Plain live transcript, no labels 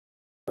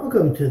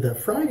Welcome to the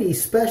Friday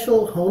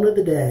special Hone of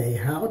the Day,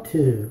 How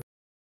To.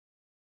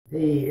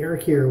 Hey,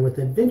 Eric here with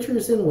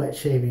Adventures in Wet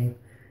Shaving.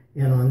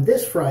 And on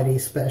this Friday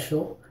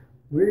special,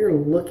 we're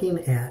looking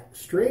at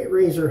straight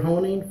razor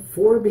honing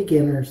for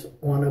beginners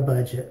on a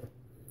budget.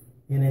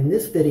 And in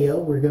this video,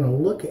 we're going to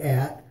look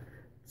at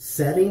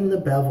setting the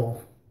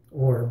bevel,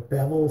 or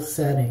bevel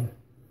setting.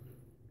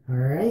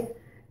 Alright,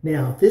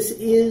 now this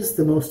is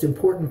the most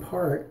important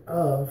part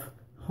of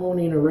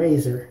honing a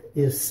razor,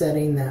 is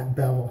setting that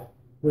bevel.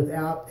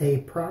 Without a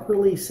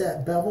properly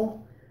set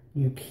bevel,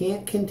 you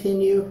can't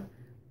continue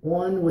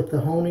on with the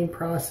honing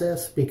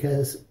process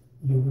because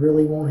you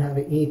really won't have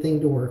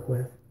anything to work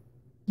with.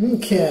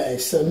 Okay,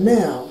 so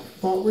now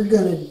what we're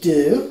going to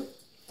do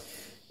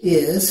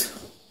is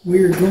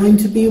we're going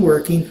to be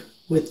working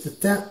with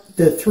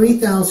the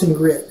 3000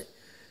 grit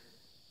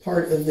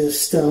part of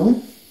this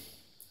stone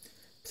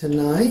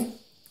tonight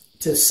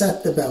to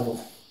set the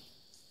bevel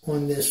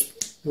on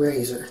this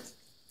razor.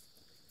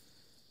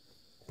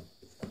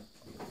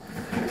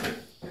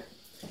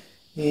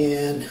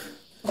 And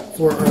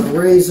for our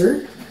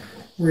razor,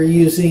 we're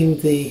using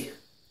the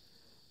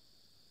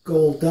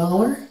gold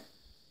dollar,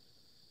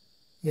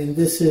 and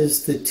this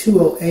is the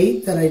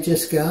 208 that I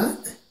just got,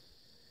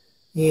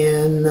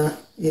 and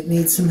it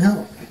needs some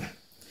help.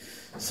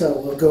 So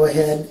we'll go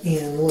ahead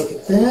and look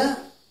at that.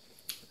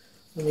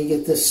 Let me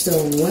get this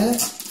stone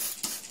wet.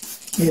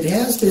 It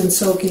has been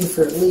soaking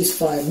for at least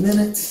 5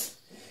 minutes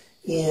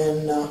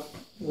in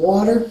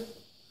water.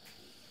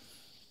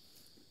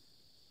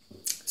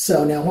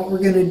 So now what we're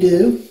going to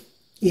do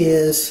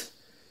is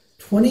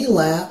 20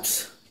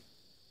 laps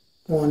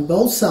on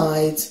both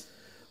sides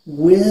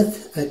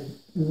with a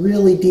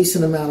really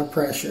decent amount of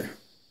pressure.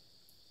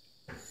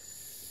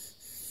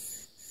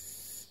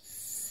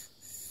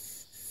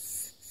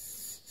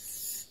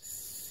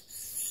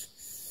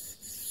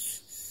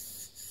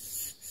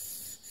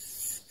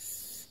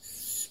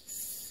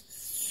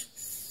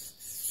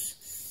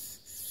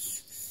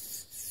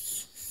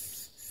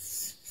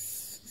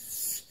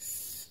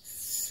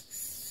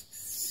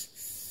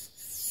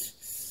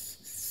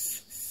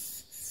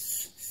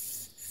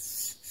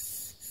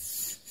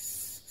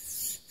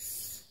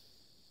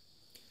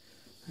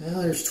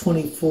 Well, there's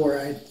 24.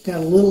 I got a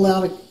little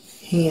out of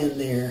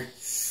hand there.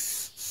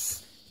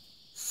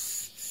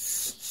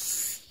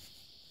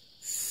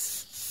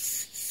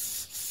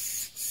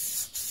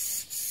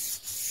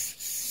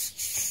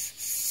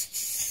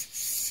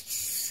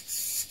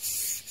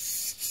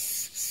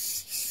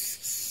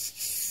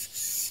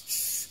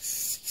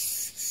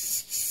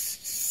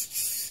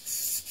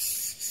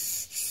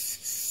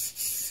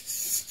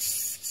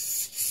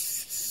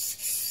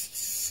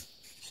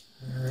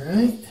 All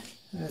right.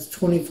 That's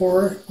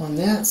 24 on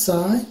that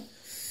side.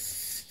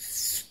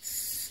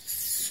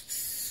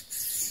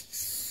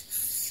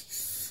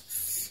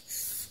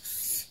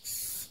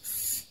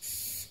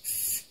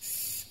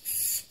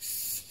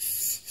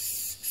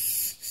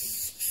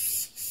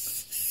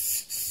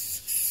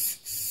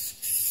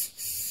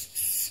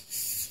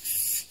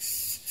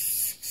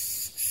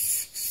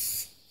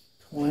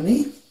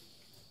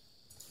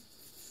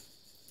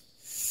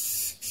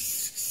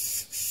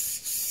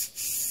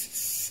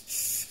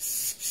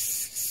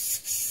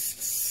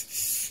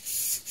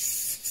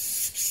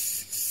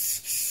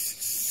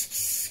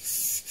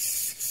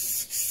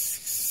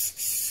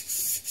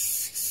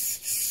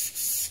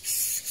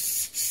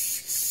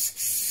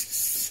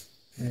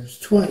 There's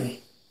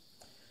 20.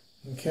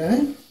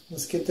 Okay,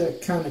 let's get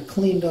that kind of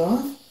cleaned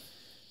off.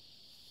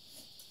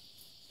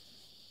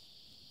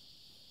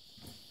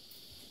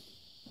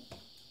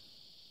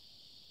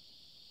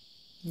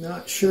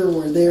 Not sure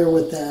we're there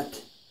with that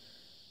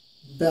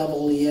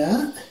bevel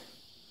yet.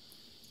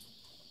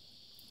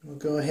 We'll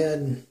go ahead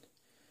and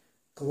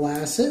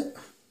glass it.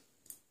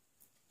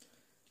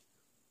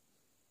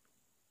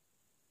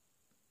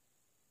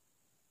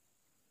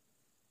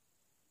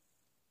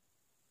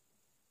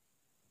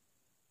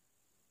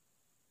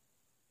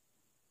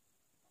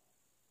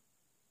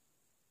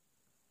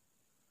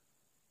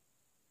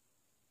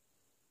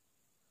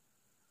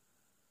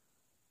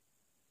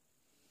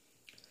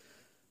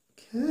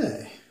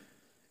 Okay,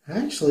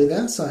 actually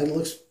that side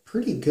looks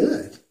pretty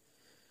good.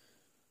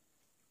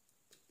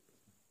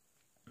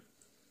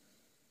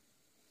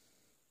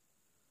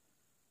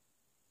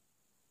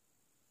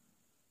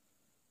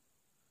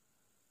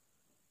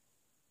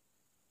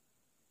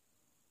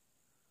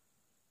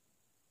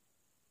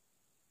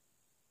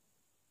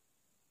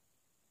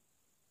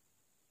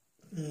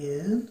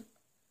 And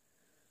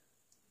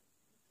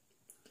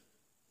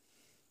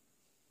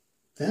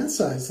that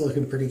side's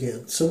looking pretty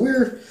good. So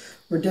we're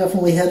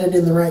definitely headed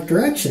in the right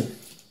direction.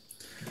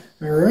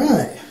 All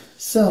right.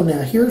 So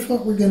now here's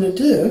what we're going to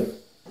do.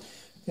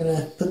 I'm going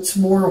to put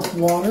some more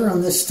water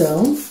on this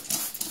stone.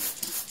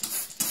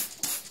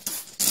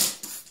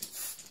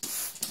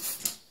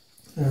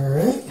 All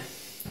right.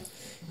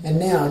 And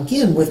now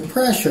again with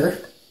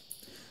pressure,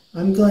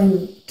 I'm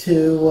going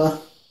to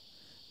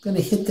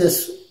hit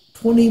this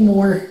 20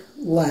 more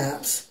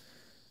laps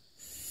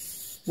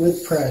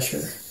with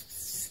pressure.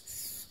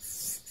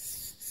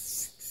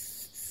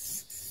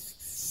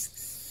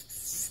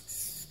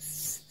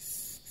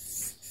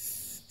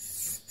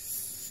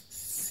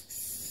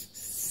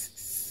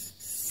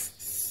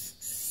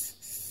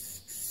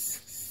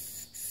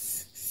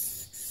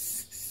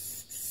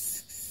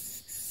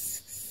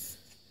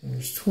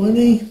 There's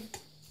 20.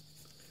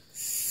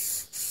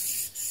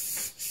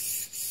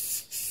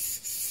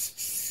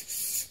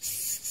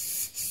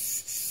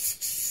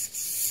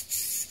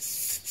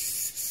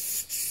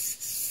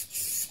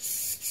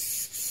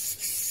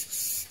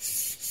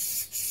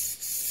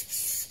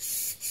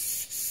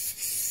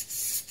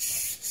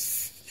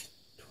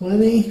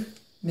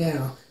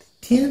 Now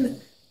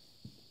 10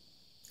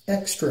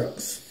 X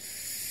strokes.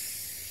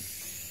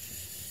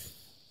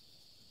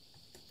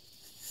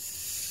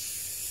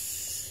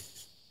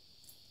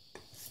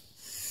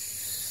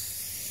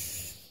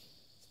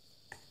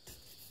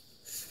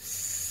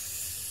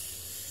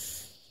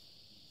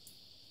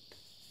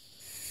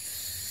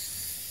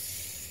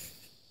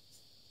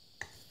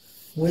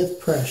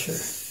 With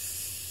pressure.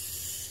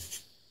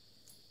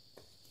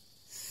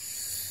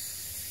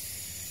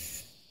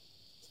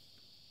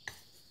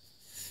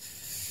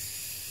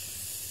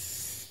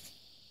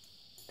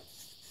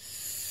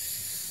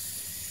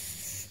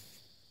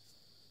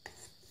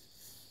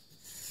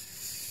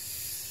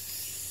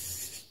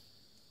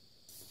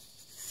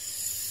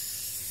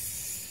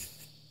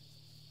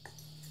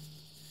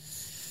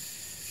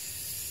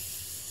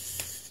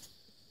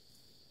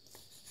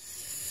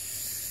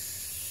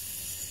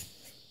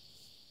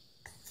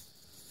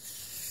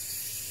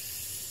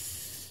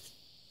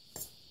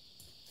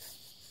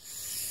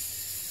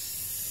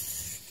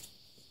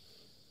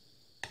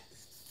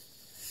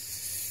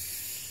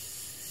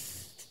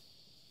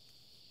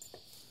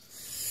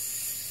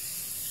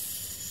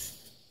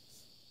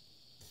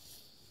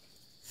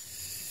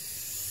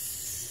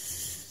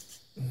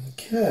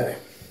 Okay,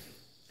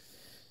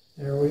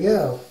 there we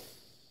go.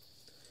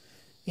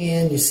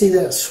 And you see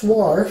that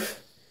swarf,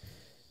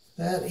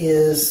 that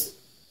is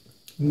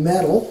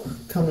metal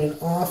coming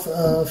off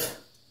of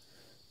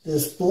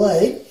this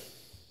blade,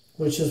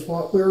 which is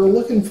what we were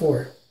looking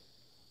for.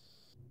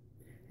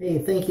 Hey,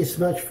 thank you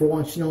so much for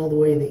watching all the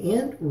way to the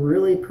end.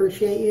 Really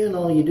appreciate you and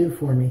all you do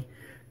for me.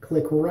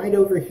 Click right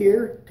over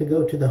here to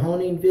go to the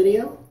honing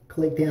video.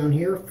 Click down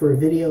here for a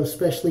video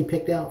specially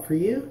picked out for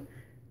you.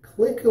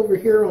 Click over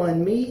here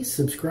on me,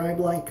 subscribe,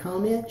 like,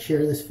 comment,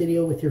 share this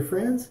video with your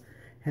friends.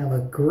 Have a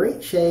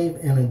great shave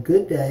and a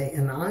good day,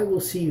 and I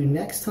will see you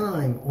next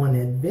time on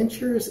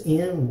Adventures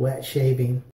in Wet Shaving.